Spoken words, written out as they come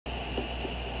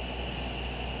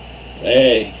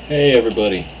Hey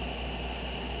everybody.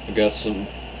 I got some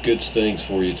good things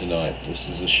for you tonight. This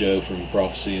is a show from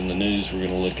Prophecy in the News. We're going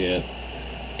to look at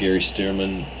Gary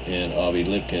Stearman and Avi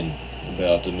Lipkin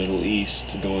about the Middle East,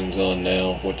 the goings on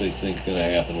now, what they think is going to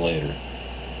happen later.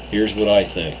 Here's what I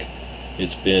think.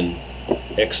 It's been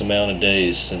X amount of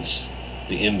days since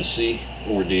the embassy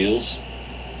ordeals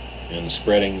and the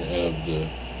spreading of the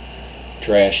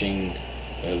trashing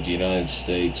of the United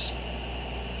States,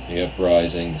 the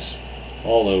uprisings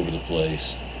all over the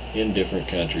place, in different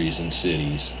countries and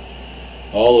cities,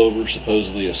 all over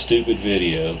supposedly a stupid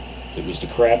video that was the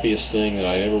crappiest thing that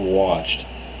I ever watched.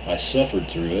 I suffered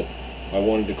through it. I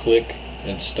wanted to click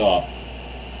and stop,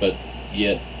 but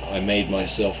yet I made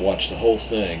myself watch the whole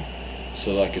thing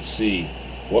so that I could see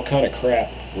what kind of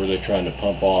crap were they trying to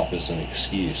pump off as an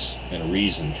excuse and a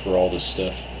reason for all this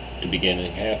stuff to begin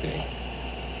happening.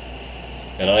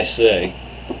 And I say,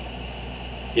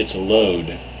 it's a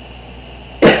load.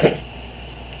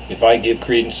 If I give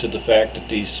credence to the fact that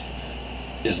these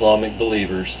Islamic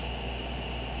believers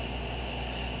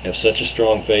have such a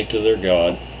strong faith to their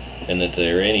God, and that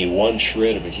they're any one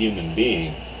shred of a human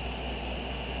being,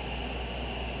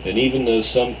 then even though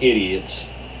some idiots,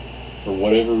 for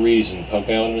whatever reason, pump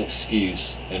out an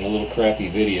excuse and a little crappy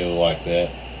video like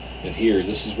that, that here,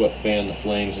 this is what fanned the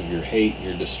flames of your hate,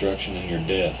 your destruction, and your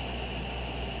death.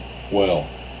 Well,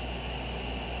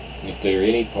 if they're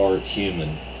any part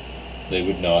human, they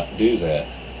would not do that,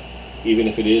 even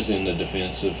if it is in the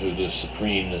defense of the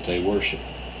supreme that they worship.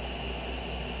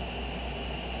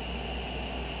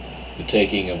 The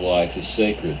taking of life is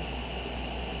sacred,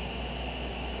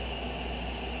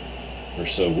 or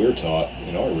so we're taught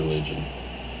in our religion,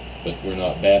 but we're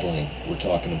not battling. We're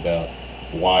talking about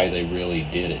why they really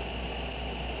did it.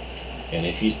 And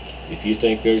if you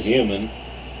think they're human,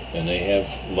 and they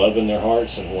have love in their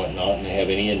hearts and whatnot, and they have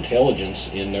any intelligence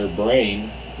in their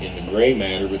brain, in the gray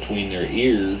matter between their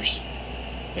ears,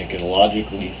 and can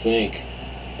logically think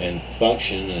and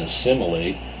function and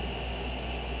assimilate,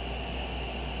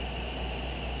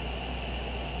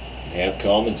 and have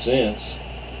common sense,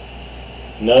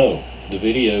 no, the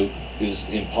video is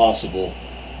impossible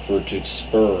for it to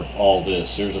spur all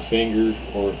this. There's a finger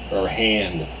or a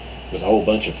hand with a whole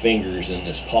bunch of fingers in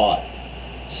this pot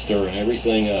stirring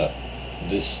everything up.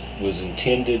 This was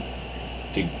intended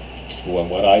to, from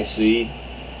what I see,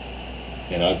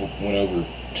 and I've went over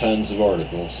tons of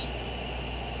articles,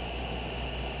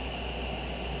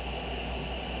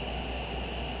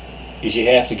 is you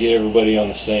have to get everybody on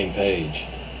the same page.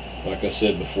 Like I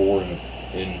said before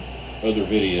in other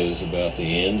videos, about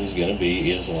the end is going to be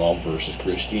Islam versus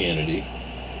Christianity.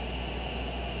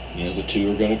 You know, the two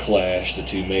are going to clash, the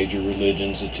two major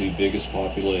religions, the two biggest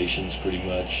populations pretty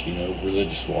much, you know,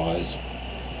 religious-wise,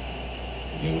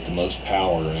 you know, with the most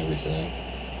power and everything.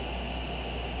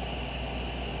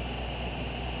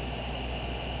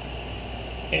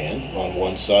 And on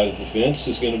one side of the fence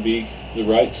is going to be the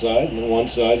right side, and on one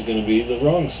side is going to be the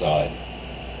wrong side.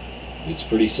 It's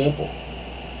pretty simple.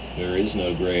 There is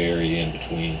no gray area in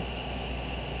between.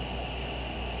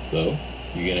 So,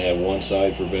 you're going to have one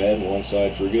side for bad and one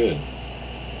side for good.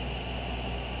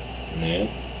 And then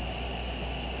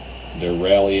they're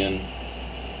rallying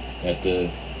at the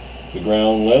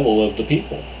ground level of the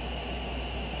people.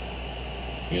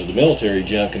 You know, the military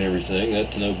junk and everything,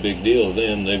 that's no big deal to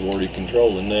them. They've already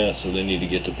controlling that, so they need to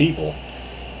get the people.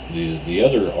 The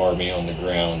other army on the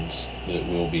grounds that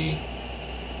will be,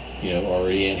 you know,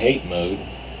 already in hate mode,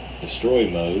 destroy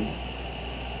mode,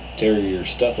 tear your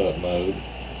stuff up mode,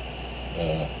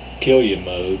 kill you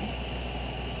mode.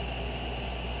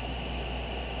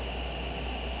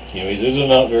 You know, either they're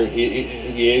not very,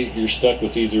 you're stuck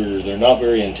with either they're not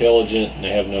very intelligent and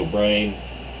they have no brain,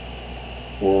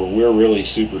 or we're really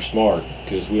super smart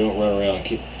because we don't run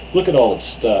around. Look at all the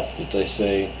stuff that they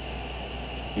say,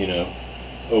 you know,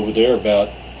 over there about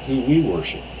who we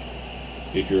worship,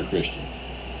 if you're a Christian.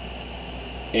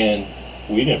 And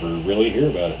we never really hear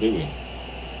about it, do we?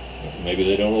 Maybe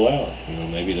they don't allow it. You know,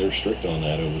 maybe they're strict on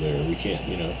that over there. We can't,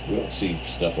 you know, we don't see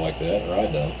stuff like that, or I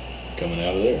don't, coming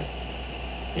out of there.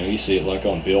 You know, you see it like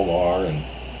on Bill Maher and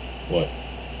what,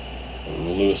 or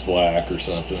Lewis Black or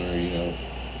something, or, you know,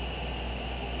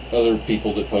 other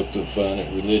people that poke the fun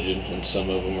at religion, and some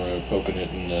of them are poking it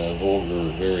in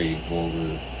vulgar,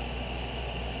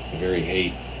 very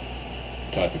hate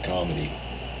type of comedy.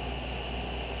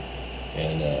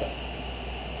 And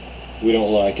we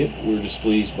don't like it. We're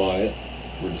displeased by it.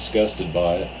 We're disgusted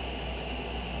by it.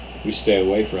 We stay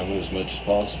away from it as much as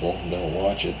possible and don't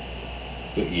watch it.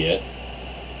 But yet,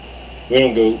 we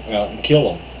don't go out and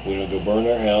kill them. We don't go burn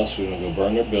their house. We don't go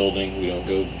burn their building. We don't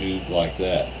go do like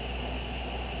that.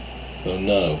 Oh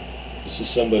no, this is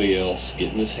somebody else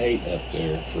getting this hate up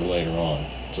there for later on,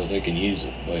 so they can use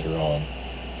it later on.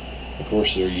 Of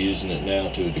course they're using it now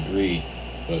to a degree,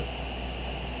 but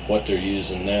what they're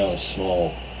using now is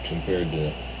small compared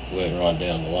to later on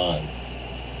down the line.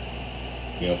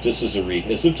 You know, if this is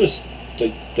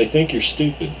they think you're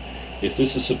stupid. If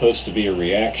this is supposed to be a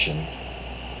reaction,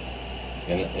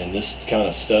 and this kind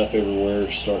of stuff everywhere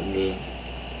is starting to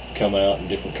come out in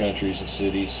different countries and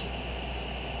cities,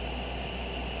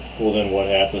 well then what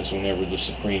happens whenever the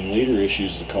supreme leader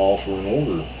issues the call for an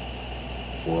order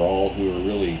for all who are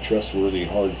really trustworthy,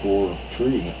 hardcore,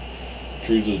 true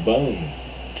to the bone,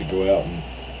 to go out and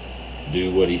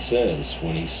do what he says,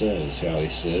 when he says, how he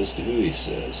says, to who he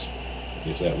says,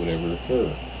 if that would ever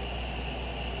occur.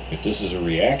 If this is a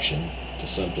reaction to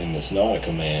something that's not a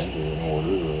command or an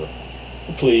order or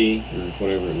a plea or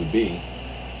whatever it would be,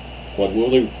 what will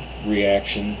the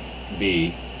reaction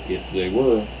be if they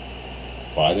were,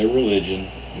 by their religion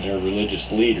and their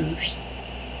religious leaders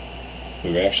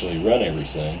who actually run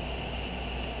everything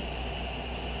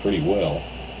pretty well,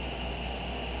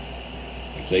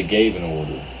 if they gave an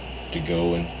order to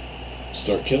go and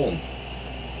start killing?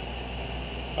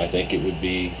 I think it would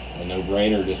be a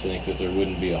no-brainer to think that there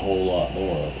wouldn't be a whole lot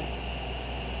more of them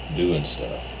doing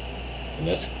stuff. And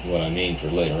that's what I mean for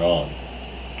later on,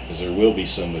 because there will be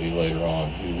somebody later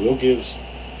on who will give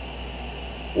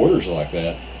orders like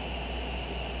that,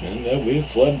 and there'll be a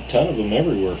ton of them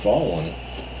everywhere following it.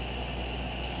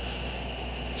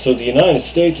 So the United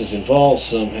States is involved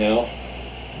somehow.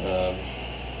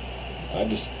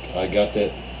 I got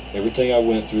that, everything I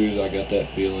went through, I got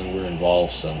that feeling we're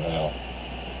involved somehow.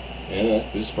 And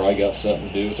this probably got something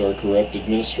to do with our corrupt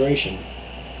administration.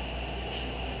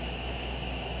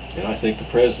 And I think the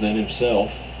president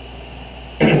himself,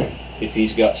 if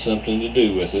he's got something to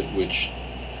do with it, which,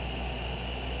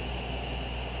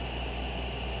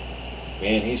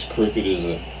 man, he's crooked as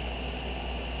a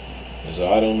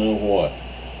I don't know what.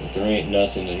 But there ain't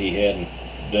nothing that he hadn't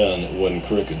done that wasn't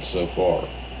crooked so far.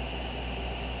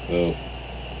 So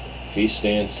if he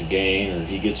stands to gain, or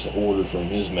he gets an order from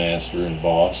his master and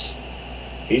boss,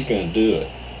 he's going to do it.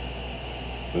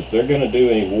 But if they're going to do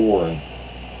any war in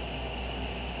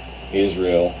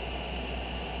Israel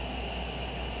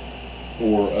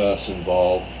or us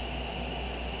involved,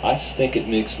 I think it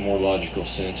makes more logical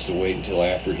sense to wait until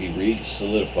after he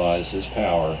re-solidifies his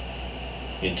power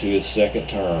into his second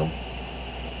term,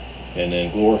 and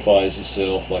then glorifies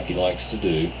himself like he likes to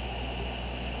do,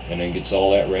 and then gets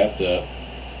all that wrapped up.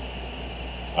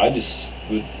 I just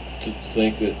would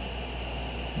think that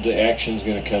the action's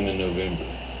going to come in November.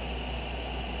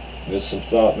 There's some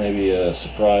thought maybe a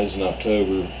surprise in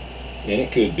October, and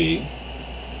it could be.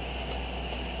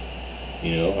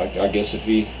 You know, I guess if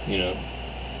he, you know,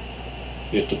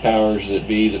 if the powers that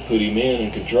be that put him in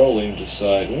and control him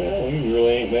decide, well, we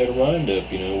really ain't made a mind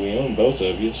up, you know, we own both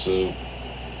of you, so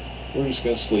we're just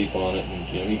going to sleep on it, and,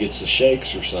 you know, he gets the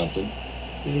shakes or something,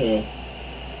 you know,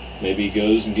 maybe he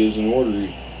goes and gives an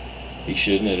order he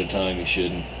shouldn't at a time he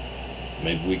shouldn't.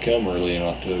 Maybe we come early in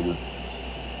October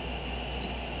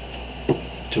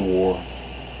to war.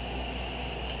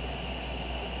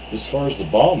 As far as the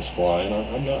bombs flying,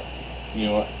 I'm not, you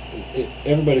know,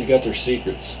 everybody's got their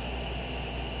secrets.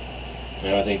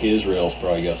 And I think Israel's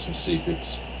probably got some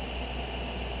secrets.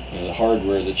 And the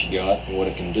hardware that you got and what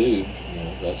it can do, you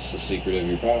know, that's the secret of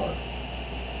your power.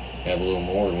 Have a little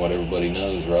more than what everybody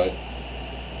knows, right?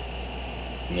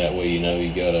 And that way you know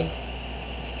you got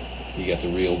the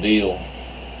real deal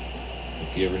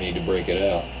if you ever need to break it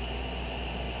out.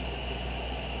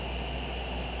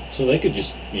 So they could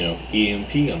just, you know,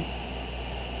 EMP them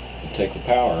and take the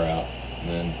power out, and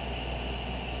then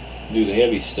do the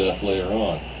heavy stuff later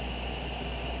on.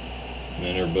 And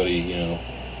then everybody, you know,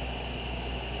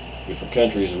 different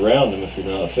countries around them, if you're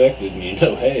not affected, and you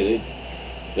know, hey,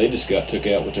 they just got took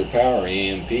out with their power,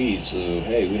 EMP, so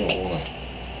hey,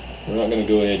 we're not going to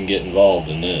go ahead and get involved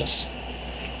in this.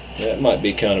 That might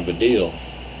be kind of a deal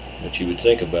that you would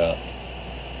think about.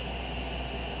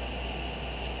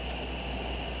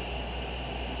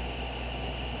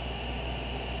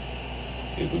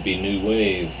 It would be new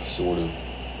wave, sort of.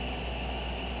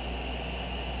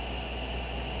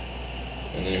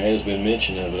 And there has been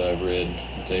mention of it, I've read,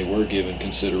 that they were giving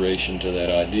consideration to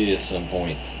that idea at some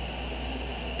point.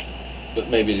 But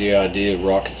maybe the idea of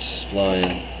rockets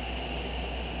flying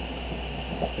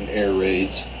and air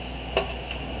raids,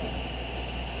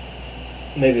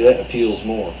 maybe that appeals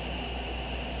more.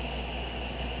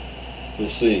 We'll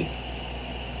see.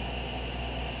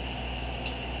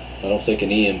 I don't think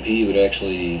an EMP would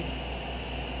actually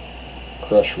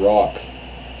crush rock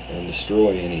and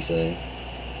destroy anything.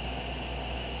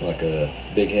 like a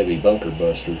big heavy bunker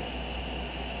buster.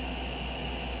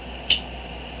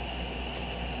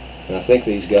 And I think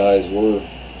these guys were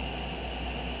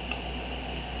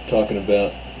talking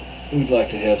about, we'd like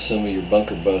to have some of your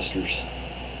bunker busters.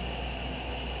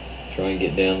 Try and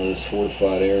get down to those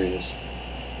fortified areas.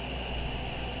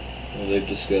 Well, they've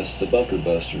discussed the bunker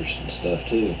busters and stuff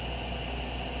too.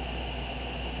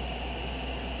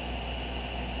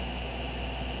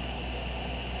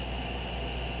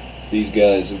 These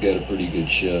guys have got a pretty good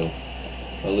show.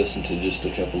 I listened to just a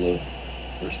couple of,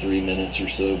 or 3 minutes or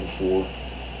so before.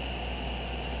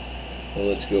 Well,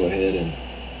 let's go ahead and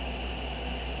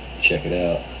check it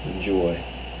out. Enjoy.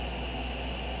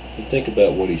 And think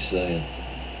about what he's saying,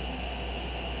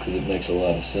 because it makes a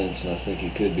lot of sense, and I think he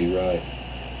could be right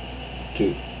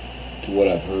to what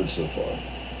I've heard so far.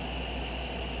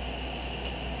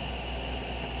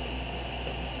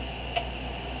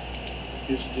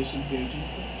 Is disengaging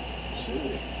from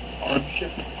Syria. Armed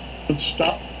ship would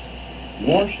stop.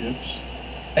 Warships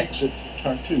exit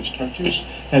Tartus. Tartus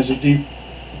has a deep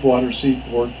water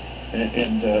seaport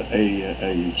and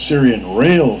a Syrian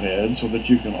railhead so that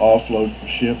you can offload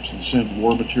ships and send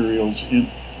war materials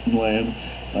inland.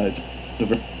 It's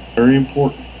a very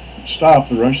important stop.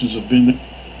 The Russians have been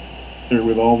there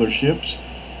with all their ships.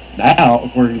 Now,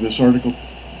 according to this article,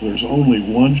 there's only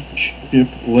one ship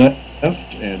left,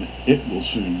 and it will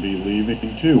soon be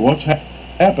leaving too. What's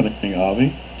happening,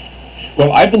 Avi?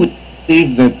 Well, I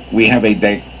believe that we have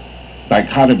a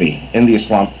dichotomy in the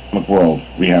Islamic world.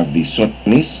 We have the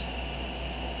Sunnis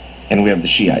and we have the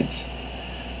Shiites.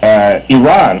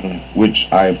 Iran, which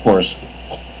I of course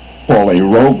call a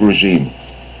rogue regime,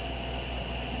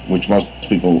 which most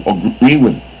people agree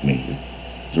with me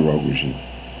is a rogue regime,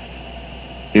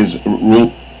 is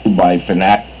ruled by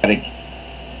fanatic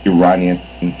Iranian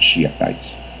Shiites.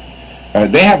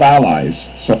 They have allies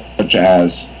such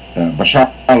as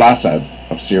Bashar al-Assad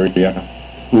of Syria,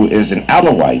 who is an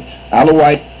Alawite.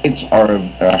 Alawites are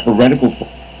a heretical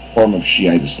form of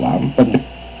Shiite Islam, but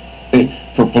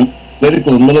for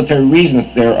political and military reasons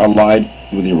they're allied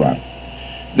with Iran.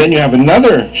 Then you have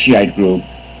another Shiite group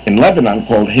in Lebanon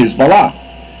called Hezbollah,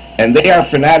 and they are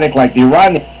fanatic like the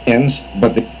Iranians,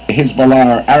 but the Hezbollah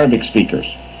are Arabic speakers.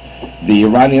 The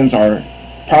Iranians are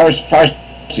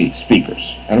Farsi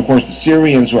speakers, and of course the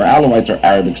Syrians, who are Alawites, are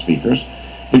Arabic speakers.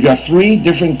 We've got 3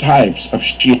 different types of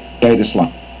Shiite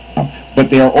Islam, but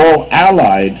they are all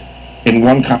allied in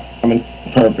one common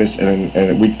purpose, and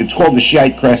it's called the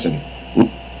Shiite Crescent.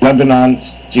 Lebanon,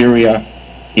 Syria,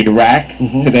 Iraq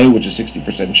today, which is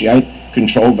 60% Shiite,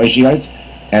 controlled by Shiites,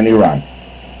 and Iran.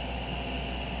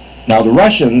 Now the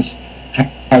Russians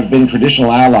have been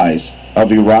traditional allies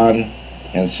of Iran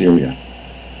and Syria.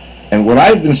 And what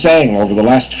I've been saying over the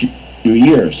last few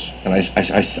years, and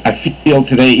I feel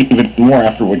today even more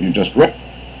after what you just read,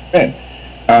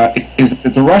 is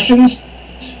that the Russians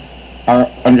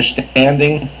are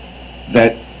understanding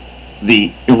that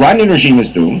the Iranian regime is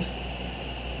doomed.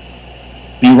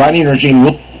 The Iranian regime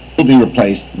will be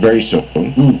replaced very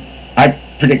soon. I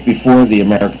predict before the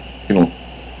American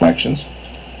elections.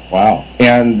 Wow.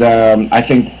 And I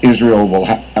think Israel will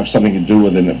have something to do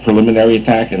with a preliminary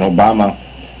attack, and Obama,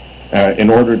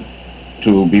 in order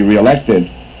to be reelected,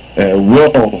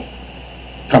 will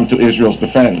come to Israel's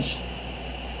defense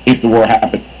if the war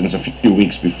happens a few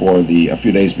days before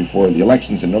the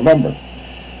elections in November.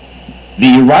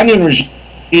 The Iranian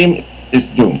regime is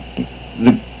doomed.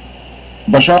 The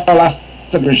Bashar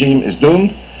al-Assad regime is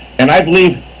doomed, and I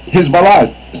believe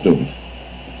Hezbollah is doomed.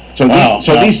 So,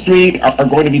 these 3 are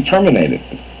going to be terminated.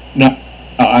 Now,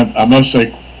 I must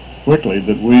say quickly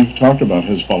that we've talked about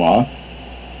Hezbollah.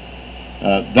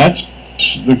 That's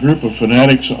the group of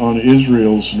fanatics on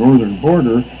Israel's northern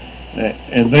border,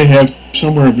 and they have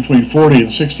somewhere between 40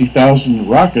 and 60,000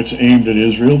 rockets aimed at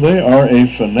Israel. They are a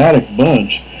fanatic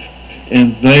bunch,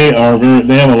 and they have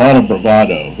a lot of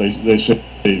bravado. They say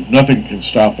nothing can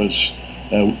stop us.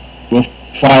 We'll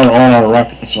fire all our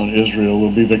rockets on Israel.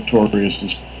 We'll be victorious,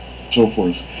 and so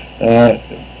forth. I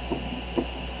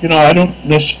don't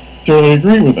necessarily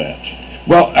agree with that.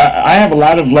 Well, I have a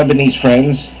lot of Lebanese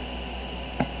friends.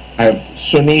 I have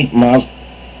Sunni,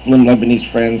 Muslim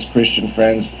Lebanese friends, Christian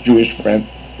friends, Jewish friends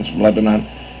from Lebanon.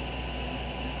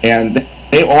 And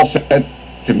they all said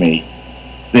to me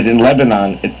that in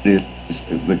Lebanon it is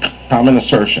the common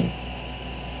assertion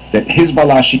that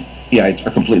Hezbollah Shiites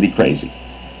are completely crazy.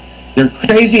 They're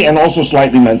crazy and also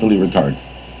slightly mentally retarded.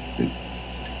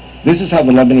 This is how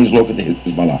the Lebanese look at the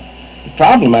Hezbollah. The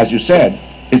problem, as you said,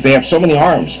 is they have so many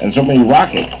arms and so many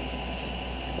rockets,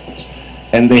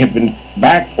 and they have been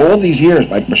backed all these years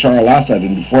by Bashar al-Assad,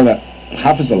 and before that,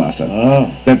 Hafiz al-Assad,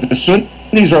 that the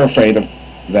Sunnis are afraid of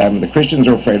them, the Christians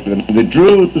are afraid of them, the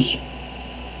Druze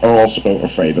are also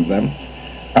afraid of them.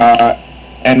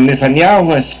 And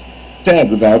Netanyahu has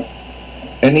said without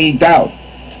any doubt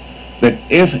that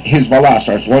if Hezbollah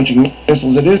starts launching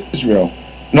missiles at Israel,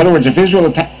 in other words, if Israel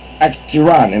attacks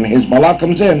Iran and Hezbollah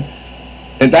comes in,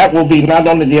 that will be not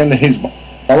only the end of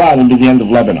Hezbollah, it will be the end of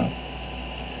Lebanon.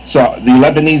 So the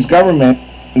Lebanese government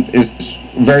is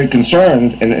very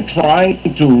concerned and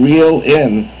trying to reel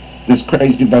in this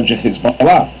crazy bunch of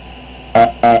Hezbollah.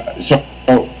 So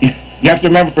you have to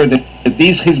remember that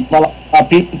these Hezbollah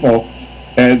people,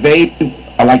 they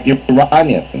are like the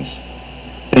Iranians.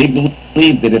 They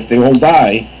believe that if they all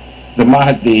die, the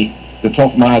Mahdi, the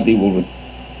 12th Mahdi, will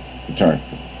return.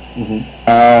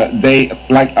 They,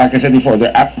 like I said before,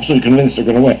 they're absolutely convinced they're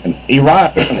going to win. And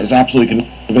Iran is absolutely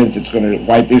convinced it's going to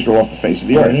wipe Israel off the face of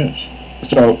the earth. Yes.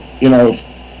 So, you know,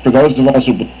 for those of us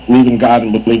who believe in God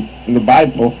and believe in the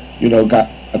Bible, you know, God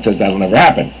says that will never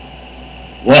happen.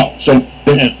 Well, so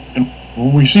and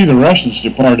when we see the Russians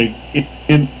departing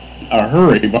in a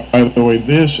hurry, by the way,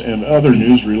 this and other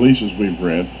news releases we've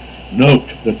read note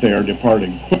that they are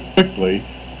departing quickly,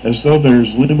 as though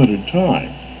there's limited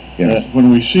time. Yes. When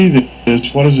we see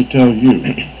this, what does it tell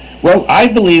you? Well, I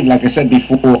believe, like I said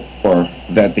before,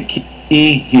 that the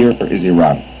key here is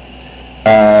Iran.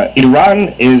 Iran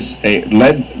is the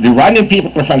Iranian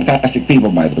people are fantastic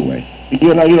people, by the way.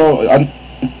 You know,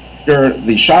 under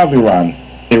the Shah of Iran,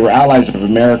 they were allies of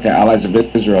America, allies of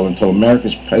Israel, until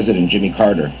America's president, Jimmy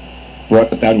Carter,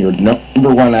 brought down your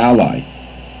number one ally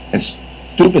and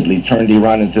stupidly turned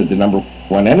Iran into the number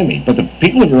one enemy. But the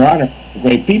people of Iran are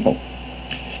great people.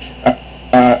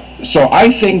 So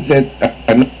I think that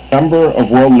a number of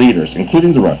world leaders,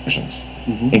 including the Russians,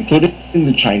 including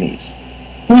the Chinese,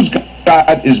 whose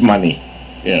God is money?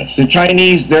 Yes. The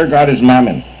Chinese, their God is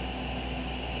Mammon.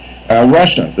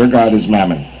 Russia, their God is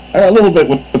Mammon. A little bit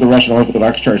with the Russian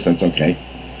Orthodox Church, that's okay.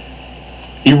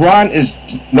 Iran is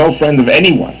no friend of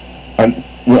anyone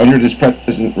under this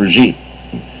present regime.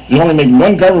 There's only maybe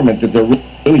one government that they're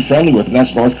really friendly with, and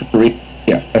that's North Korea.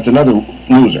 That's another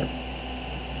loser.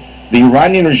 The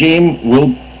Iranian regime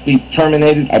will be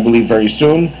terminated, I believe, very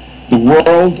soon. The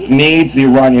world needs the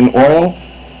Iranian oil.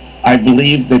 I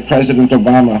believe that President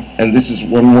Obama, and this is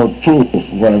one more proof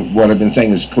of what I've been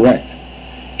saying is correct,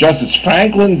 Justice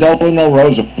Franklin Delano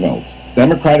Roosevelt,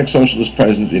 Democratic Socialist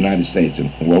President of the United States in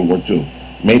World War II,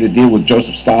 made a deal with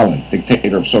Joseph Stalin,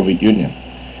 dictator of Soviet Union.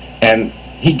 And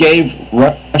he gave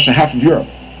Russia half of Europe,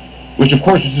 which of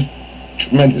course was a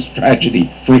tremendous tragedy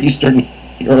for Eastern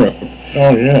Europe.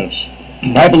 Oh, yes.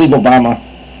 I believe Obama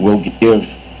will give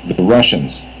the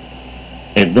Russians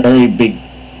a very big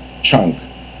chunk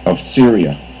of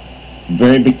Syria, a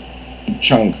very big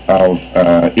chunk of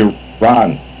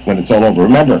Iran when it's all over.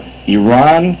 Remember,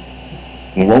 Iran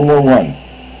in World War I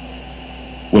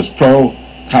was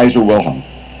pro-Kaiser Wilhelm.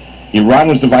 Iran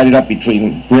was divided up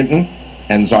between Britain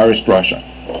and Tsarist Russia.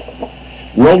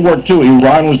 World War II,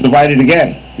 Iran was divided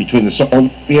again between the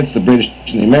Soviets, the British,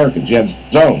 and the Americans. You had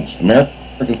zones,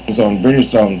 American zone,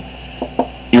 British zone.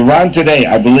 Iran today,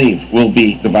 I believe, will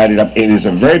be divided up. It is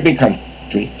a very big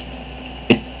country.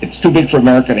 It's too big for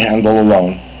America to handle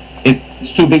alone.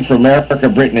 It's too big for America,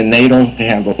 Britain, and NATO to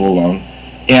handle alone.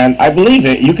 And I believe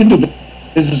it. You can do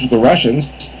business with the Russians.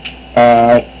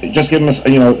 Just give them,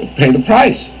 pay the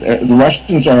price. The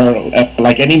Russians are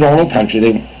like any normal country.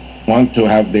 They want to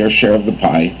have their share of the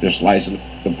pie, their slice of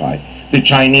the pie. The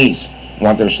Chinese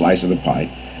want their slice of the pie.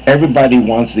 Everybody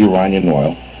wants the Iranian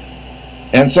oil.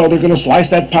 And so they're going to slice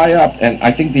that pie up. And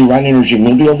I think the Iranian regime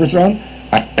will be overthrown.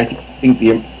 I think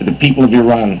the people of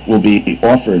Iran will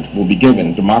be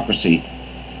given democracy,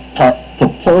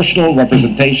 proportional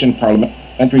representation,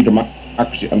 parliamentary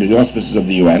democracy under the auspices of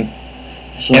the UN.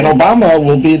 So, and Obama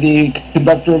will be the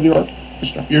conductor of the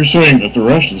orchestra. You're saying that the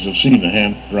Russians have seen the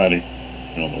handwriting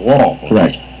on the wall.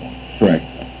 Correct. Correct.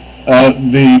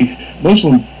 The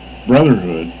Muslim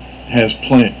Brotherhood has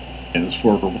plans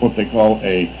for what they call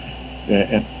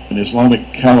an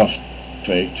Islamic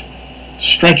caliphate,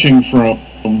 stretching from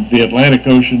the Atlantic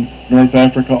Ocean, North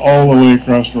Africa, all the way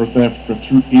across North Africa,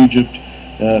 through Egypt,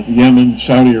 Yemen,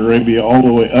 Saudi Arabia, all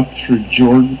the way up through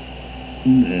Jordan,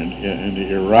 and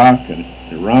Iraq and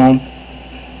Iran,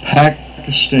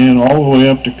 Pakistan, all the way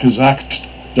up to Kazakhstan.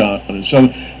 And so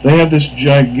they have this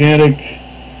gigantic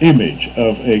image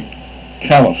of a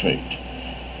caliphate.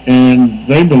 And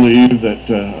they believe that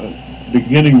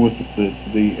beginning with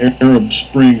the Arab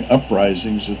Spring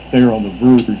uprisings, that they're on the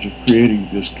verge of creating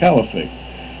this caliphate.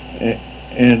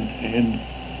 And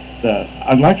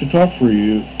I'd like to talk to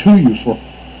you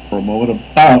for a moment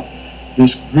about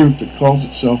this group that calls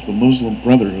itself the Muslim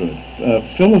Brotherhood.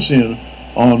 Fill us in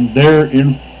on their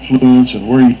influence and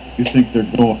where you think they're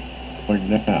going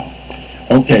now.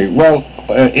 Okay, well,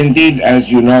 indeed, as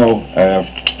you know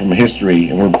from history,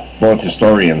 and we're both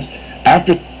historians,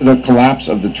 after the collapse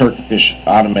of the Turkish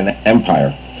Ottoman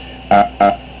Empire,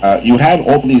 you had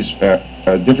all these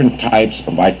different types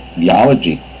of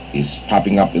ideologies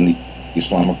popping up in the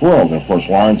Islamic world. And of course,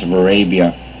 Lawrence of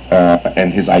Arabia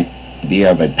and his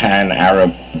idea of a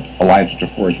pan-Arab alliance, which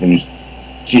of course, when you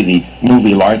see the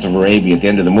movie Lawrence of Arabia, at the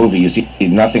end of the movie, you see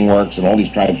nothing works and all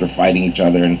these tribes are fighting each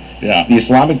other, and the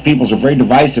Islamic peoples are very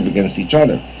divisive against each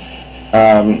other.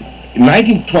 In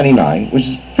 1929, which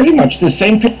is pretty much the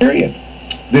same period,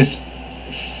 this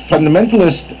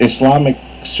fundamentalist Islamic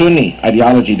Sunni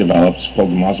ideology develops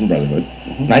called the Muslim Brotherhood,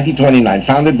 1929,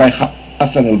 founded by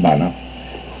Hassan al-Banna.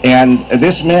 And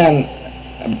this man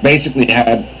basically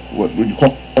had what we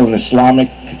call an Islamic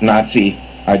Nazi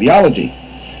ideology.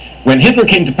 When Hitler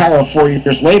came to power 4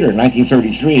 years later, in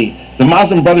 1933, the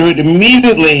Muslim Brotherhood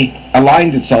immediately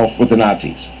aligned itself with the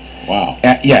Nazis. Wow.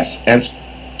 Yes, and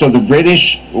so the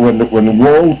British, when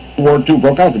World War II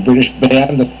broke out, the British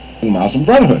banned the Muslim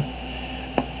Brotherhood.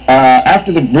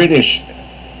 After the British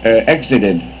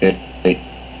exited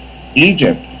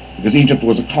Egypt, because Egypt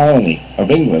was a colony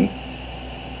of England,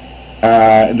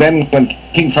 then when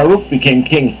King Farouk became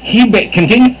king, he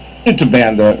continued to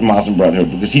ban the Muslim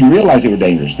Brotherhood because he realized they were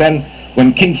dangerous. Then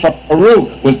when King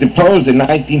Farouk was deposed in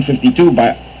 1952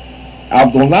 by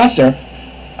Abdul Nasser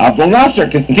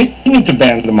continued to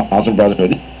ban the Muslim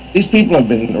Brotherhood. These people have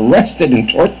been arrested and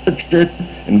tortured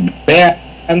and banned.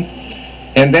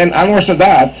 And then Anwar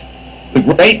Sadat, the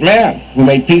great man who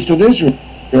made peace with Israel,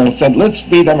 said, let's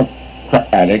be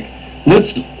democratic,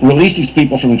 let's release these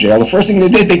people from jail. The first thing they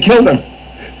did, they killed them.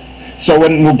 So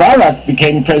when Mubarak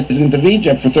became president of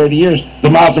Egypt for 30 years, the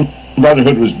Muslim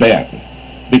Brotherhood was banned,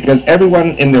 because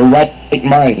everyone in their right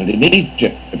mind in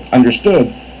Egypt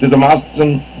understood that the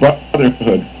Muslim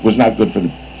Brotherhood was not good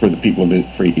for the people of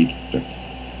Egypt.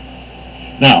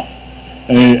 Now,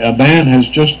 a man has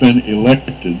just been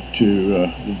elected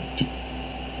to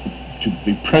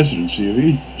the presidency of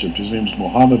Egypt. His name is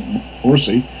Mohammed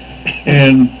Morsi,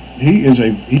 and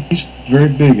he's very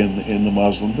big in the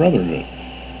Muslim Brotherhood,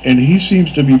 and he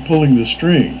seems to be pulling the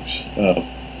strings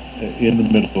in the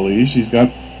Middle East. He's got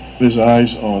his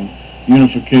eyes on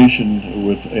unification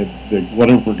with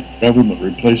whatever government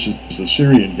replaces the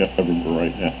Syrian government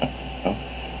right now.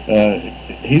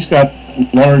 He's got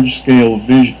large-scale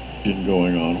vision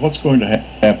going on. What's going to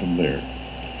happen there?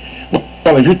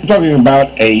 Well, if you're talking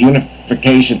about a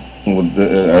unification with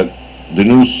the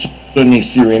new Sunni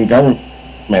Syrian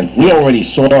government, we already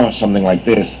saw something like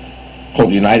this called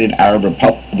the United Arab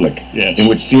Republic, in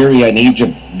which Syria and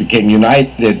Egypt became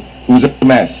united. It was a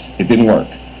mess. It didn't work.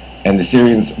 And the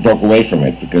Syrians broke away from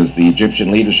it because the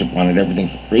Egyptian leadership wanted everything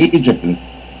for Egypt, and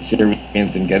the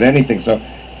Syrians didn't get anything. So,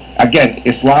 again,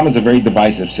 Islam is a very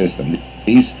divisive system.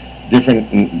 These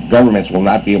different governments will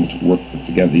not be able to work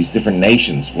together. These different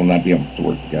nations will not be able to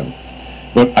work together.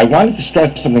 But I wanted to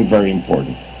stress something very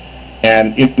important.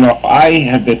 And I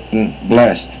have been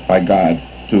blessed by God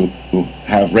to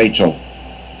have Rachel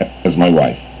as my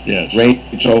wife. Yes.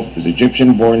 Rachel is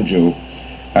Egyptian-born Jew.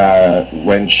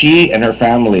 When she and her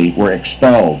family were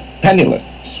expelled,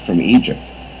 penniless, from Egypt,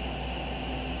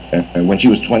 when she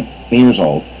was 20 years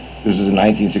old, this was in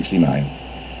 1969,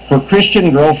 her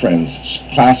Christian girlfriends,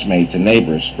 classmates, and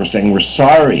neighbors were saying, we're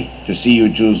sorry to see you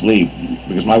Jews leave,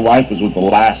 because my wife was with the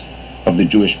last of the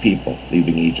Jewish people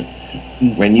leaving Egypt.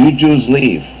 When you Jews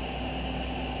leave,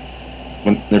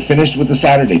 when they're finished with the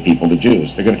Saturday people, the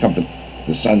Jews, they're going to come to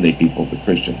the Sunday people, the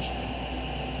Christians.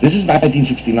 This is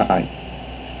 1969.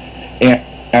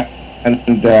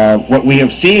 And what we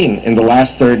have seen in the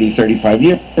last 30, 35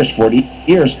 years, 40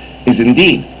 years, is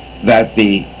indeed that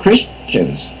the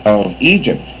Christians of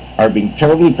Egypt are being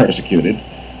terribly persecuted.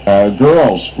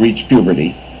 Girls reach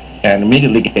puberty and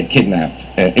immediately get kidnapped,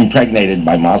 impregnated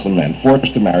by Muslim men,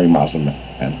 forced to marry Muslim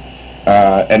men.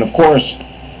 And of course,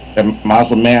 a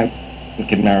Muslim man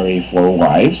can marry 4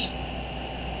 wives.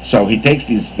 So they take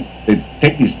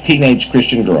these teenage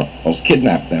Christian girls,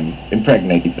 kidnap them,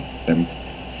 impregnate them,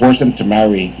 force them to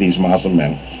marry these Muslim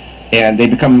men, and they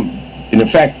become, in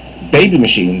effect, baby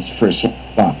machines for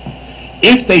Islam.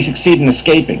 If they succeed in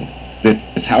escaping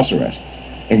this house arrest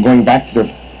and going back to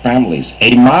their families,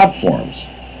 a mob forms.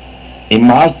 A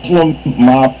Muslim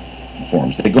mob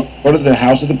forms. They go to the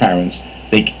house of the parents,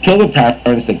 they kill the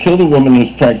parents, they kill the woman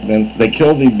who's pregnant, they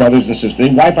kill the brothers and sisters, they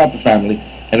wipe out the family,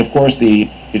 and of course the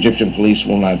Egyptian police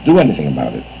will not do anything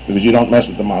about it because you don't mess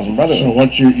with the Muslim Brotherhood. So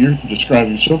what you're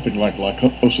describing something like La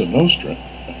Cosa Nostra,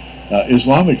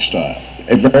 Islamic style.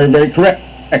 Very, very correct.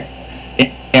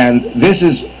 And this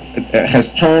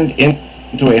has turned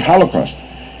into a Holocaust.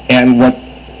 And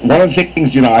one of the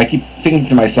things, I keep thinking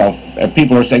to myself,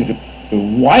 people are saying,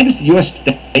 why does the U.S.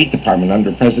 State Department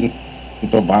under President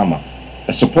Obama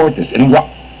support this? And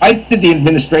why did the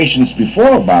administrations before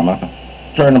Obama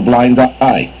turn a blind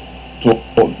eye to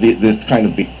this kind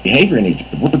of behavior in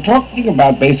Egypt? We're talking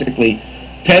about basically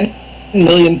 10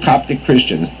 million Coptic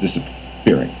Christians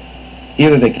disappearing.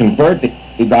 Either they convert,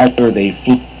 they die, or they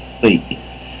flee.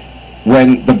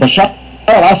 When the Bashar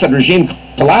al-Assad regime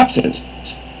collapses,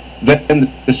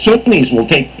 then the Sunnis will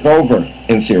take over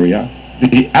in Syria,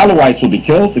 the Alawites will be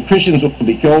killed, the Christians will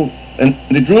be killed, and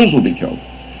the Druze will be killed.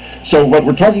 So what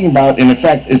we're talking about, in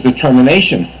effect, is the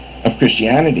termination of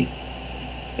Christianity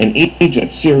in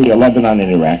Egypt, Syria, Lebanon,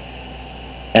 and Iraq.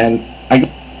 And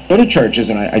I go to churches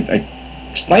and I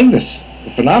explain this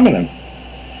phenomenon.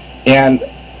 And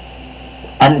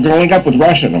I'm going up with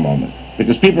Russia in a moment,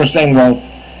 because people are saying, well,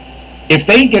 if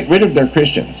they get rid of their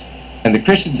Christians, and the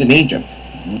Christians in Egypt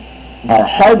are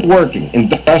hardworking,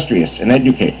 industrious, and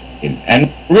educated,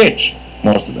 and rich,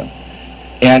 most of them,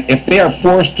 and if they are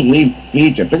forced to leave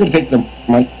Egypt, they're going to take their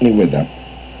money with them.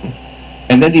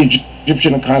 And then the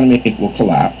Egyptian economy will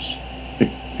collapse,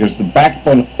 because the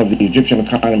backbone of the Egyptian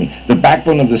economy, the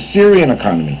backbone of the Syrian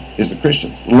economy is the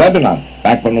Christians. Lebanon,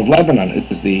 backbone of Lebanon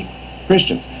is the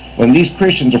Christians. When these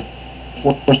Christians are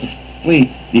forced to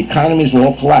flee, the economies will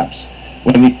all collapse.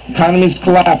 When the economies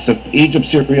collapse of Egypt,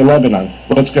 Syria, Lebanon,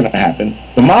 what's going to happen?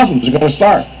 The Muslims are going to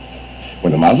starve.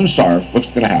 When the Muslims starve, what's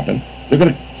going to happen? They're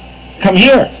going to come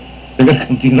here. They're going to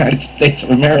come to the United States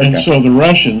of America. And so the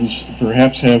Russians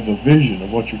perhaps have a vision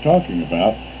of what you're talking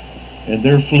about, and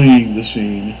they're fleeing the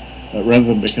scene rather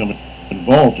than becoming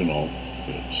involved in all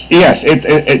this. Yes,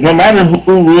 no matter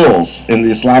who rules in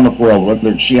the Islamic world,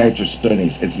 whether it's Shiites or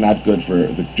Sunnis, it's not good for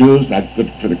the Jews, not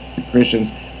good for the Christians,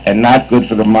 and not good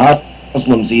for the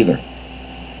Muslims either.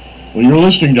 Well, you're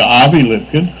listening to Avi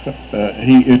Lipkin.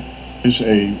 He is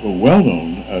a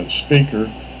well-known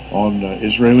speaker on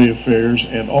Israeli affairs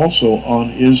and also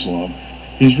on Islam.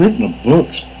 He's written a book,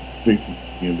 speaking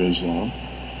of Islam,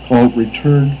 called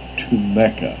Return to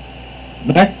Mecca.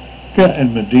 Mecca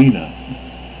and Medina,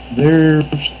 they're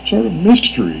sort of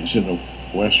mysteries in the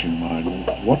Western mind.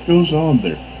 What goes on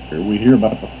there? We hear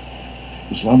about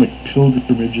Islamic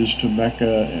pilgrimages to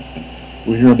Mecca, and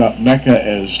we hear about Mecca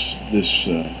as this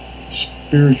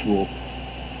spiritual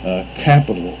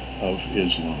capital of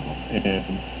Islam,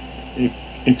 and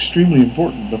extremely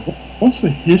important. But what's the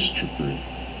history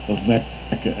of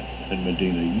Mecca and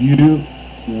Medina? You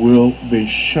will be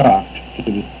shocked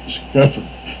to discover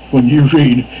when you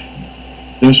read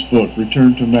this book,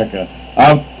 Return to Mecca.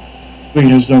 Avi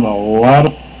has done a lot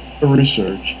of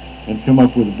research and come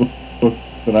up with a book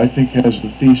that I think has the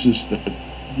thesis that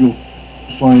you'll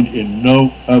find in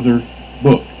no other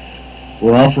book.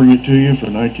 We're offering it to you for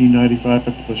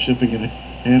 $19.95 plus shipping and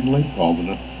handling. Call the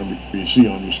number you see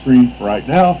on your screen right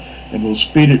now, and we'll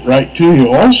speed it right to you.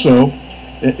 Also,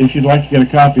 if you'd like to get a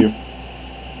copy of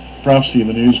Prophecy in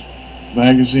the News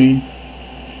magazine,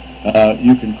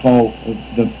 you can call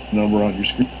the number on your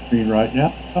screen right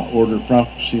now. Order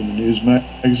Prophecy in the News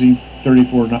magazine,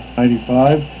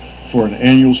 $34.95 for an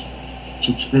annual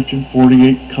subscription,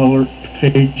 48 color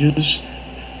pages,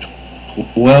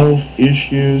 12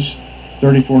 issues,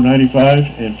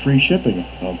 $34.95, and free shipping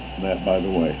on that, by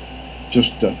the way.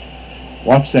 Just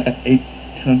watch that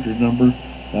 800 number.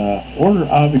 Order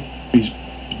Avi's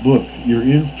book. You're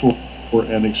in for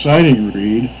an exciting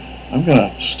read. I'm going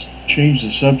to change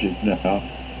the subject now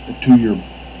to your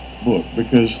book,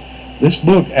 because this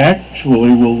book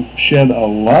actually will shed a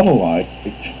lot of light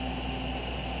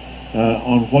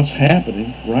on what's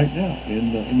happening right now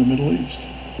in the Middle East.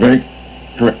 Very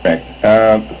correct.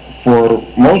 For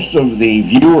most of the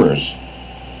viewers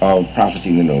of Prophecy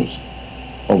in the News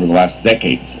over the last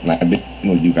decades, and I've been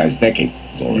with you guys decades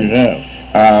already, You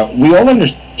have. we all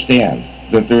understand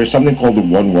that there is something called the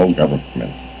one world government.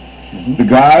 Mm-hmm. The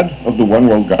god of the one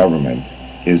world government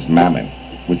is Mammon,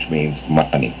 which means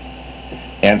money.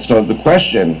 And so the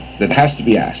question that has to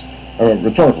be asked, a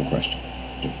rhetorical question,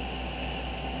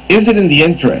 is it in the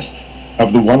interest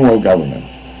of the one world government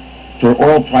for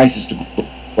oil prices to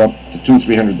go up to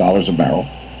 $200-300 a barrel?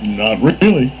 Not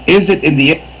really. Is it in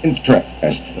the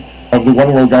interest of the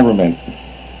one world government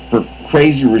for a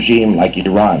crazy regime like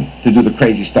Iran to do the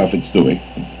crazy stuff it's doing?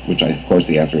 Which, of course,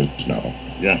 the answer is no.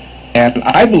 Yeah. And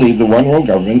I believe the one world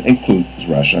government includes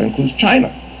Russia, includes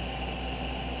China.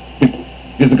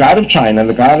 Because the God of China and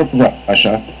the God of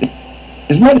Russia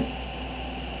is money.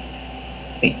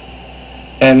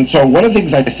 And so one of the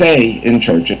things I say in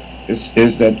church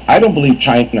is that I don't believe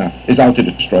China is out to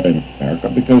destroy America,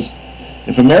 because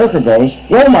if America goes,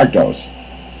 Walmart goes.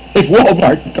 If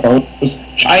Walmart goes,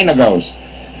 China goes.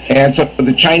 And so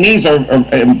the Chinese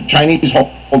Chinese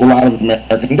hold a lot of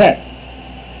American debt.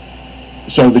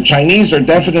 So the Chinese are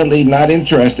definitely not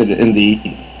interested in the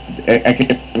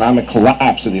economic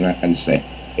collapse of the United States.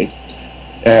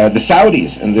 The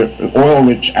Saudis and the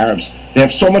oil-rich Arabs, they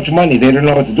have so much money, they don't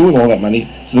know what to do with all that money,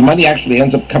 so the money actually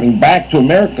ends up coming back to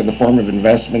America in the form of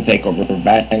investment, takeover of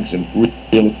banks and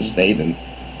real estate and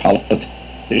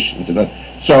politicians. And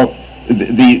so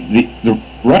the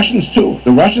Russians too,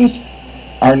 the Russians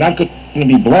are not going to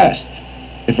be blessed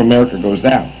if America goes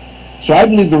down. So I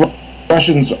believe the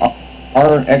Russians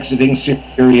are exiting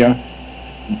Syria,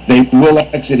 they will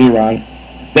exit Iran,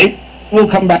 they will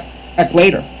come back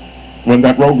later when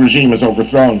that rogue regime is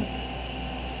overthrown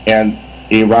and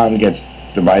Iran gets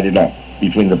divided up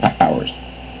between the powers.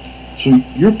 So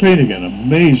you're painting an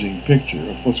amazing picture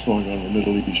of what's going on in the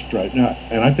Middle East right now,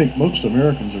 and I think most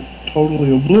Americans are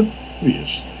totally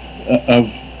oblivious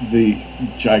of the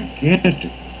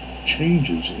gigantic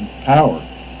changes in power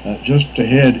just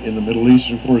ahead in the Middle East.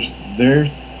 And of course,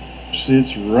 there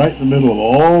sits right in the middle of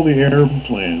all the Arab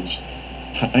plans,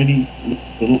 tiny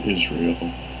little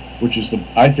Israel, which is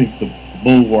I think the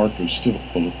bulwark of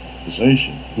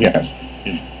civilization. Yes.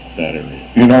 In that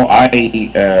area. You know, I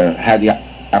had the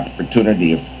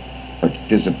opportunity of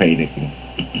participating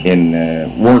in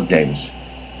war games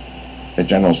at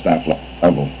general staff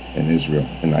level in Israel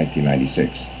in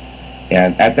 1996.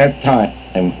 And at that time,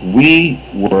 we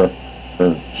were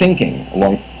thinking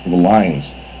along the lines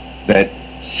that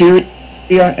Syria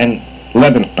and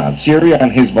Lebanon, Syria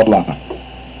and Hezbollah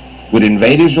would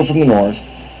invade Israel from the north,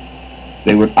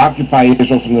 they would occupy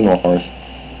Israel from the north,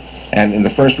 and in the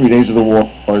first 3 days of the war,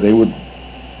 they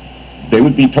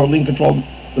would be totally in control of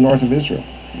the north of Israel.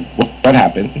 What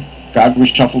happened? God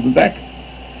reshuffled the deck.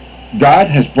 God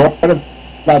has brought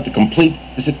about the complete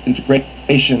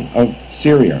disintegration of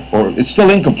Syria, or it's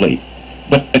still incomplete,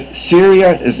 but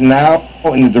Syria is now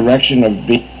in the direction of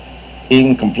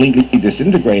being completely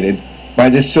disintegrated by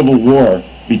this civil war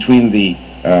between the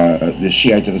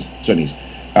Shiites and the Sunnis.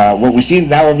 What we see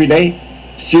now every day,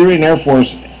 Syrian Air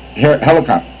Force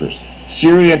helicopters,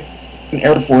 Syrian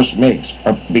Air Force MiGs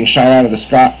are being shot out of the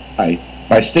sky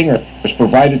by Stingers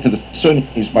provided to the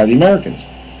Sunnis by the Americans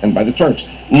and by the Turks.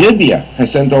 Libya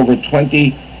has sent over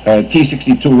 20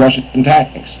 T-62 Russian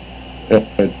tanks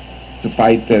to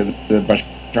fight the Bashar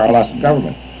al-Assad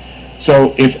government.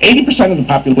 So if 80% of the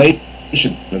population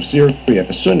of Syria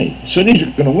is Sunnis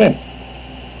are going to win.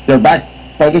 They're backed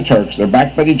by the Turks, they're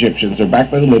backed by the Egyptians, they're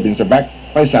backed by the Libyans, they're backed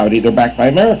by Saudi, they're backed by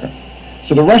America.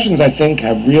 So the Russians, I think,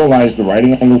 have realized the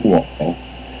writing on the wall.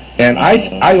 And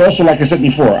I also, like I said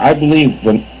before, I believe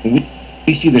when we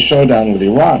see the showdown with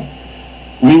Iran,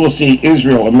 we will see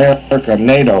Israel, America,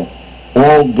 NATO,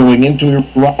 all going into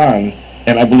Iran,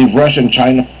 and I believe Russia and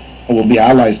China will be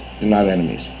allies and not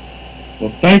enemies.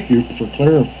 Well, thank you for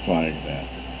clarifying that.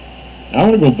 I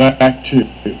want to go back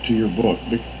to your book,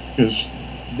 because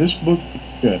this book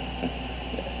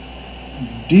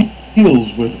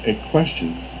deals with a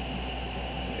question,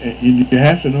 and you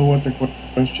have to know what the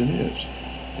question is.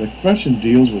 The question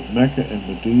deals with Mecca and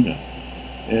Medina,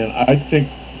 and I think,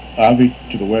 obviously,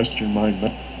 to the Western mind,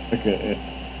 Mecca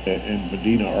and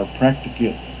Medina are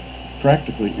practically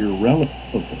irrelevant.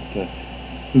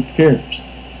 Who cares?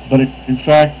 But in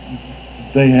fact,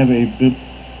 they have a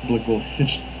biblical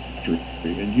history,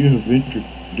 and you have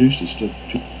introduced us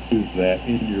to that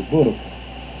in your book.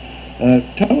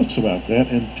 Tell us about that,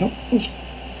 and tell us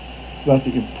about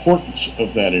the importance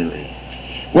of that area.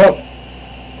 Well,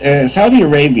 Saudi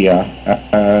Arabia,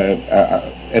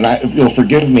 and you'll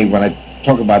forgive me when I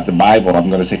talk about the Bible, I'm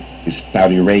going to say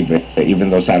Saudi Arabia, even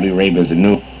though Saudi Arabia is a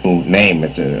new name.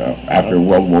 It's after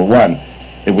World War I.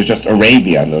 It was just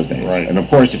Arabia in those days. Right. And of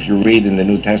course, if you read in the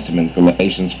New Testament,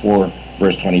 Galatians 4,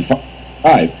 verse 25,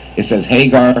 it says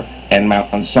Hagar and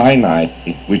Mount Sinai,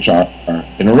 which are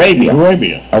in Arabia.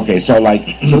 Arabia. Okay, so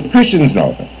the Christians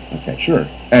know them. Okay, Sure.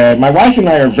 My wife and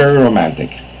I are very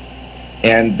romantic,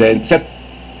 and instead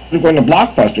of going to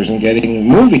Blockbusters and getting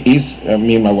movies,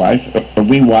 me and my wife,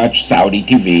 we watch Saudi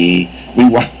TV, we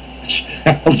watch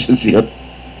Al Jazeera,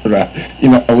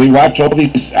 we watch all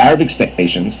these Arabic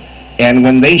stations, and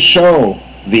when they show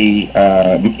the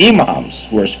imams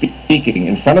who are speaking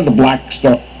in front of the black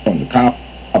stone, the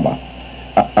Kaaba,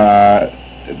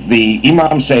 the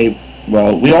imams say,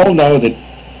 well, we all know that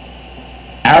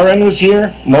Aaron was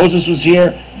here, Moses was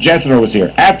here, Jethro was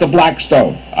here, at the Black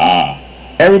Stone.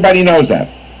 Everybody knows that.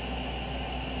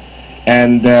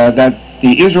 And that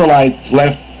the Israelites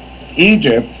left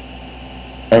Egypt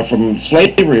from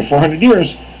slavery 400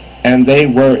 years, and they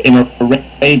were in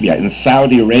Arabia, in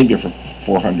Saudi Arabia for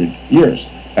 400 years,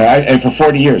 for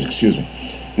 40 years, excuse me.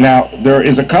 Now, there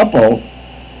is a couple,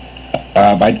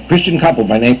 Christian couple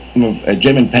by name of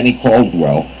Jim and Penny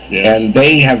Caldwell, yes. And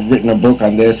they have written a book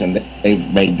on this, and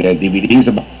they've made DVDs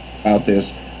about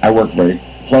this. I work very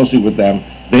closely with them.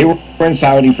 They were in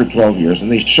Saudi for 12 years, and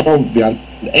they show beyond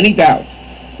any doubt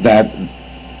that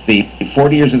the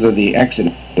 40 years of the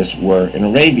Exodus were in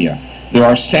Arabia. There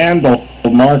are sandal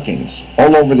markings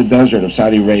all over the desert of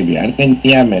Saudi Arabia, and in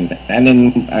Yemen, and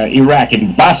in Iraq,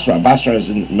 in Basra. Basra is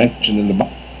mentioned in the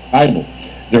Bible.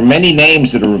 There are many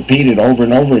names that are repeated over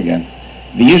and over again.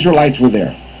 The Israelites were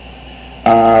there.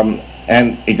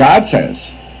 And God says,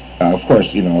 of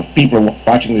course, you know, if people are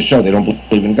watching the show, they don't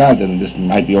believe in God, then this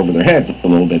might be over their heads a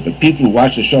little bit. But people who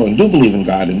watch the show and do believe in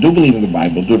God and do believe in the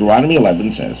Bible, Deuteronomy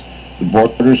 11 says, the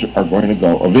borders are going to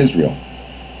go, of Israel,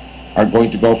 are going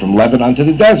to go from Lebanon to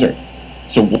the desert.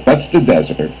 So what's the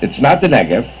desert? It's not the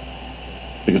Negev,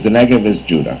 because the Negev is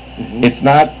Judah. Mm-hmm. It's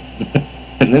not the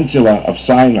peninsula of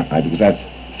Sinai, because that's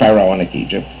pharaonic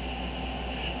Egypt.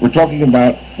 We're talking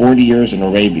about 40 years in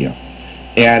Arabia.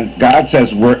 And God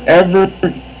says, wherever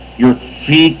your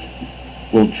feet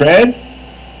will tread,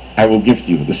 I will give to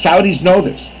you. The Saudis know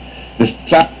this. The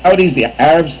Saudis, the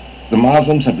Arabs, the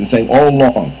Muslims have been saying all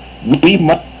along, we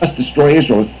must destroy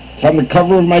Israel. It's on the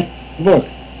cover of my book.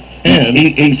 And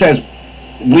he says,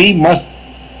 we must,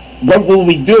 what will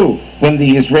we do when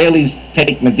the Israelis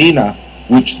take Medina,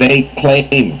 which they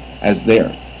claim as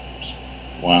theirs?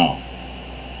 Wow.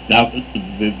 Now,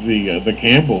 the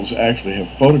Campbells actually have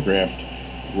photographed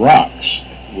rocks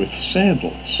with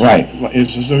sandals. Right.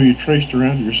 It's as though you traced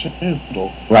around your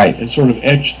sandal. Right. And sort of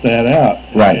etched that out.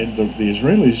 Right. And the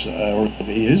Israelis, or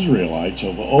the Israelites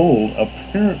of old,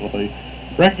 apparently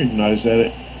recognized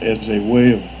that as a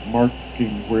way of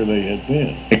marking where they had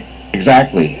been.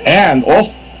 Exactly. And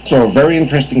also a very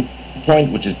interesting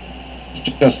point, which is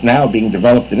just now being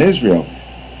developed in Israel.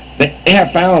 They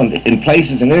have found in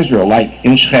places in Israel, like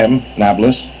in Shechem,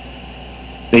 Nablus,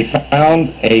 they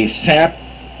found a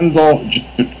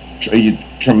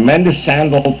tremendous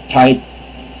sandal-type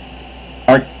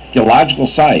archaeological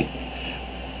site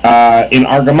in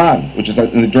Argaman, which is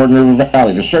in the Jordan River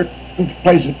Valley. There's certain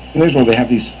places in Israel they have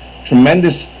these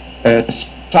tremendous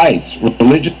sites,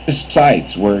 religious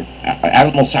sites, where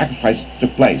animal sacrifices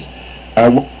took place.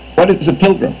 What is a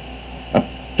pilgrim?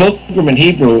 Pilgrim in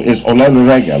Hebrew is olel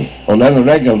regel. Olel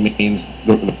regel means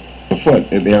the foot.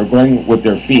 They are going with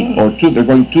their feet, or they're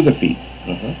going to the feet.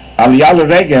 Aliyah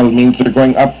regel means they're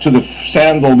going up to the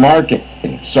sandal marking.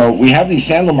 So we have these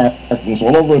sandal markings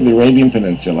all over the Arabian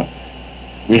Peninsula.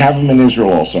 We have them in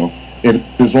Israel also. It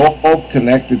is all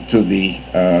connected to the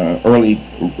early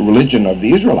religion of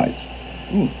the Israelites.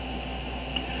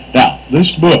 Now,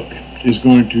 this book is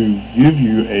going to give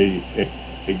you a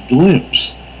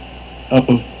glimpse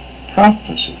of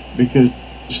prophecy, because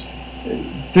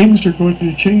things are going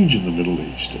to change in the Middle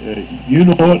East. You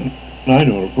know it, and I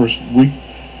know it. Of course, we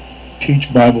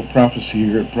teach Bible prophecy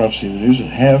here at Prophecy in the News, and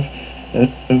have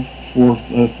for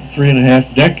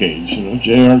 3.5 decades. You know,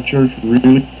 J.R. Church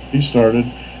really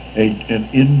started an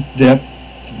in-depth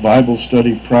Bible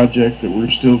study project that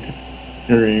we're still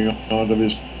carrying on to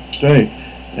this day.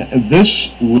 And this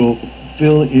will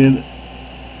fill in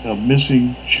a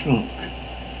missing chunk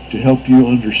to help you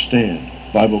understand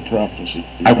Bible prophecy.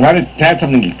 I wanted to add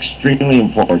something extremely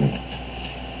important.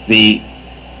 The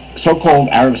so-called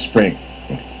Arab Spring.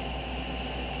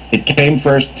 It came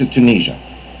first to Tunisia.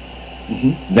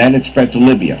 Then it spread to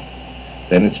Libya.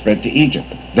 Then it spread to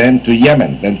Egypt. Then to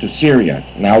Yemen. Then to Syria.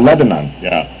 Now Lebanon.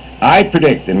 Yeah. I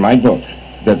predict in my book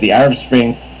that the Arab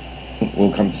Spring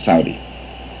will come to Saudi.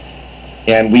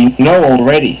 And we know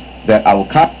already that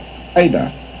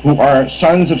Al-Qaeda, who are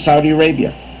sons of Saudi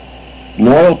Arabia,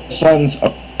 loyal sons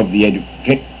of the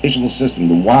educational system,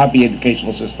 the Wahhabi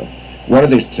educational system, what are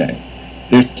they saying?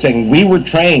 They're saying we were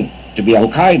trained to be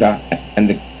Al-Qaeda, and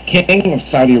the king of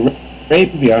Saudi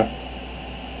Arabia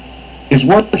is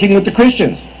working with the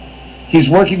Christians. He's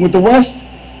working with the West.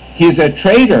 He's a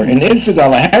traitor, an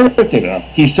infidel, a heretic.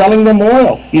 He's selling them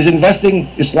oil. He's investing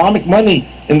Islamic money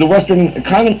in the Western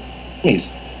economies.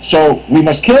 So we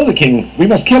must kill the king. We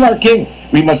must kill our king.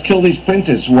 We must kill these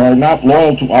princes who are not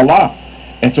loyal to Allah.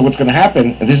 And so what's going to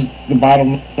happen, and this is the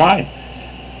bottom line,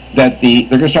 that they're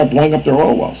going to start blowing up their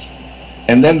oil wells.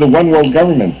 And then the one world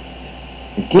government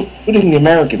including the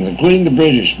Americans, including the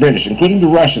British, including the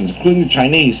Russians, including the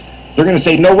Chinese, they're going to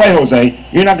say, no way, Jose,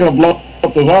 you're not going to blow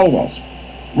up those oil wells.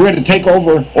 We're going to take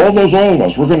over all those oil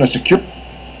wells. We're going to secure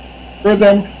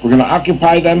them, we're going to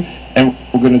occupy them, and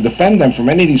we're going to defend them from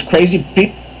any of these crazy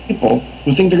people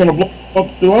who think they're going to blow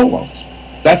up the oil wells.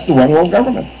 That's the one world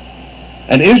government.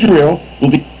 And Israel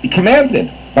will be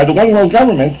commanded by the one world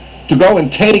government to go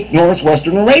and take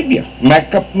northwestern Arabia,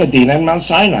 Mecca, Medina, and Mount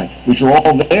Sinai, which are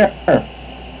all there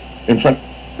in front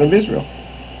of Israel.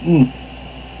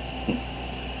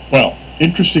 Well,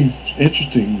 interesting.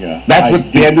 That's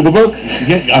what the end of the book.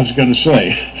 Yeah, I was going to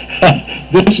say,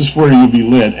 this is where you'll be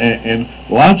led, and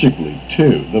logically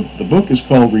too. The book is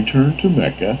called Return to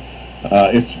Mecca.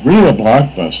 It's really a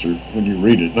blockbuster when you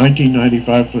read it.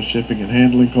 $19.95 plus shipping and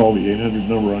handling. Call the 800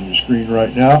 number on your screen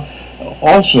right now.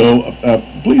 Also,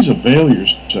 please avail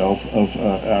yourself of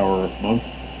our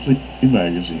monthly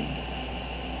magazine.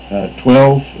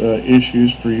 12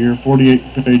 issues per year,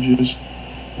 48 pages,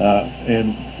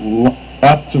 and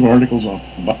lots of articles on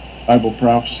Bible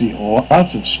prophecy,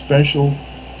 lots of special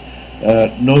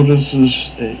notices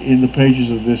in the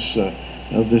pages of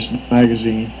this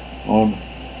magazine on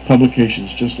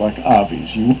publications just like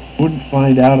Avi's. You wouldn't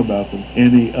find out about them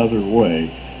any other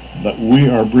way, but we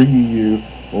are bringing you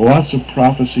lots of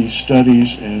prophecy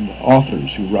studies and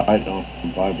authors who write on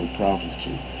Bible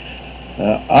prophecy.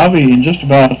 Avi, in just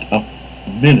about a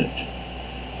minute,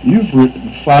 you've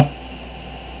written five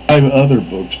other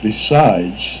books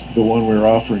besides the one we're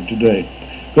offering today.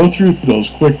 Go through those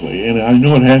quickly, and I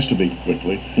know it has to be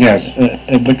quickly. Yes.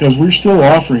 And because we're still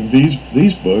offering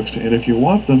these books, and if you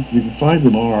want them, you can find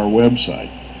them on our website.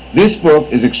 This book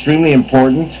is extremely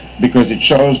important because it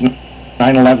shows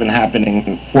 9/11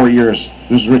 happening 4 years.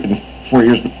 This was written 4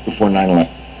 years before 9/11.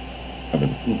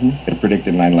 It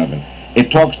predicted 9/11.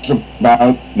 It talks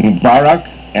about Mubarak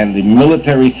and the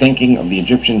military thinking of the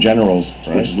Egyptian generals,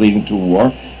 which is leading to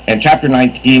war. And chapter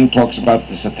 19 talks about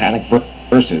the satanic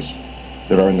verses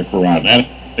that are in the Quran.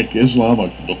 Fanatic Islam, a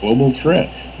global threat.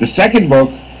 The second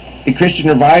book, A Christian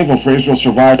Revival for Israel's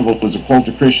Survival, was a call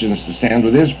to Christians to stand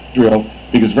with Israel,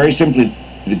 because very simply,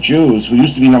 the Jews, who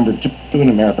used to be number 2 in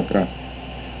America,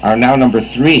 are now number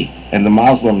 3, and the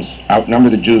Muslims outnumber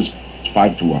the Jews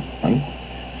 5-1.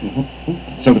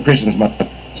 So the Christians must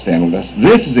stand with us.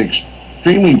 This is an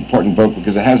extremely important book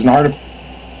because it has an article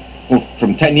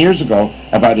from 10 years ago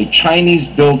about a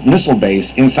Chinese-built missile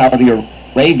base in Saudi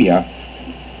Arabia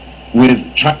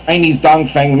with Chinese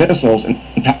Dongfeng missiles and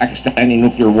Pakistani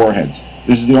nuclear warheads.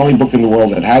 This is the only book in the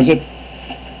world that has it.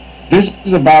 This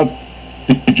is about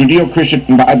the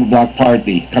Judeo-Christian Bible Block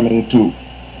Party coming to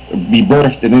be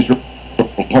birthed in Israel,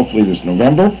 hopefully this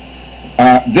November.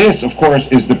 This, of course,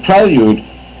 is the prelude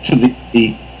to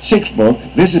the 6th book.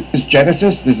 This is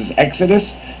Genesis, this is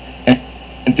Exodus, and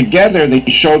together they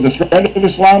show the threat of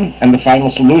Islam and the final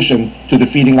solution to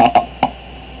defeating Allah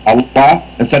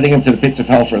and sending him to the pits of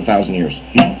hell for 1,000 years.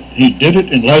 He did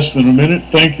it in less than a minute.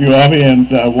 Thank you, Avi. And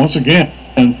once again,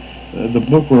 the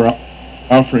book we're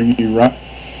offering you right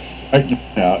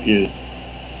now is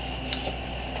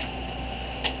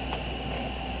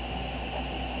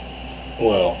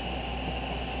Well,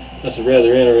 that's a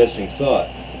rather interesting thought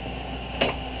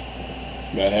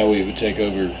about how we would take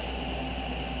over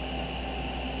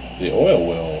the oil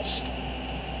wells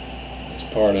as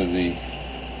part of the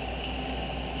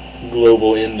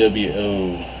global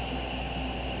NWO.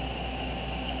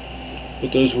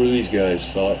 But those were these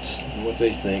guys' thoughts and what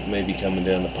they think may be coming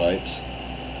down the pipes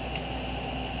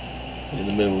in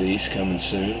the Middle East coming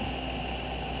soon.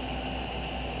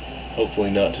 Hopefully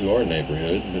not to our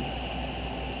neighborhood, but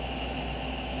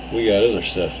we got other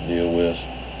stuff to deal with.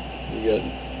 We got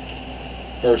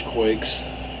earthquakes,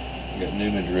 we got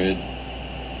New Madrid,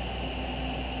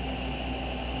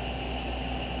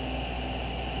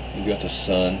 we got the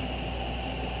sun.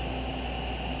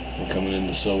 We're coming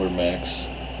into solar max.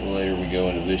 The later we go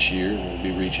into this year, we'll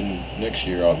be reaching next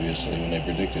year, obviously, when they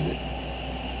predicted it.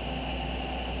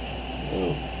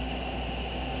 Oh.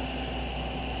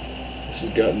 This has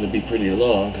gotten to be pretty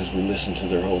long because we listened to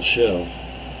their whole show.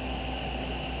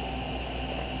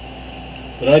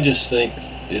 But I just think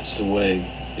it's the way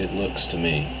it looks to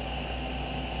me.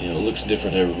 You know, it looks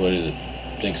different to everybody that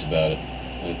thinks about it.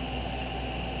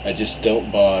 But I just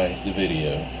don't buy the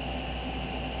video.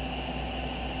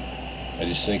 I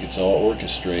just think it's all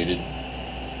orchestrated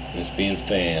and it's being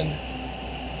fanned.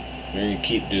 They're going to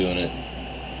keep doing it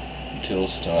until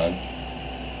it's time.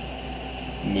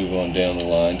 Move on down the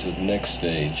line to the next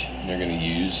stage. And they're going to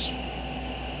use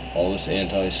all this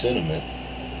anti-sentiment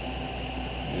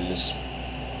and just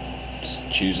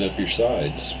choose up your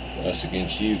sides, us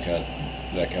against you kind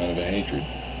that kind of a hatred.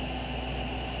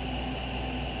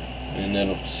 And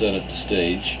that'll set up the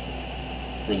stage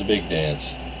for the big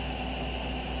dance.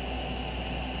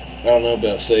 I don't know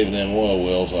about saving them oil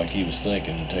wells like he was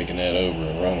thinking and taking that over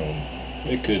and running them.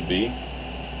 It could be.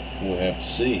 We'll have to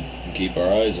see and keep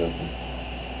our eyes open.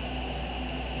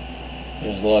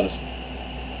 There's a lot of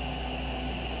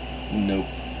no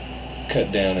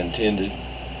cut down intended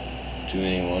to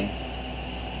anyone,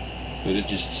 but it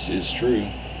just is true.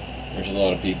 There's a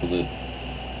lot of people that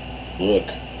look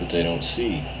but they don't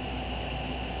see,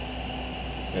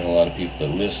 and a lot of people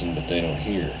that listen but they don't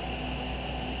hear,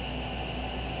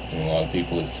 and a lot of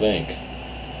people that think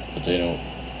but they don't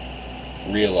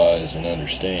realize and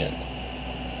understand.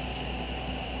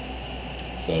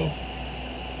 So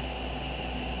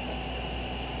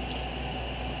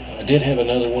I did have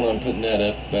another one. I'm putting that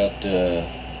up about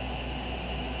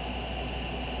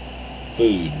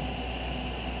food,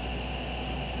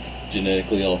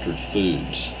 genetically altered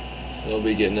foods. I'll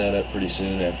be getting that up pretty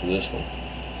soon after this one.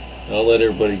 I'll let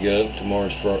everybody go.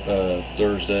 Tomorrow's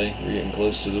Thursday. We're getting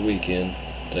close to the weekend.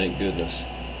 Thank goodness.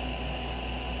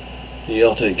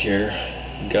 Y'all take care.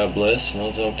 God bless, and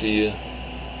I'll talk to you,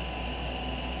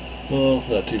 well,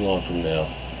 not too long from now.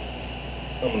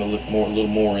 I'm going to look a little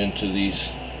more into these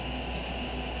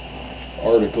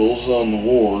articles on the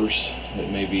wars that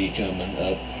may be coming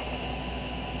up.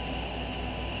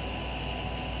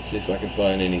 See if I can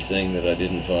find anything that I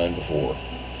didn't find before.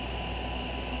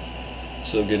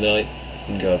 So good night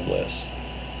and God bless.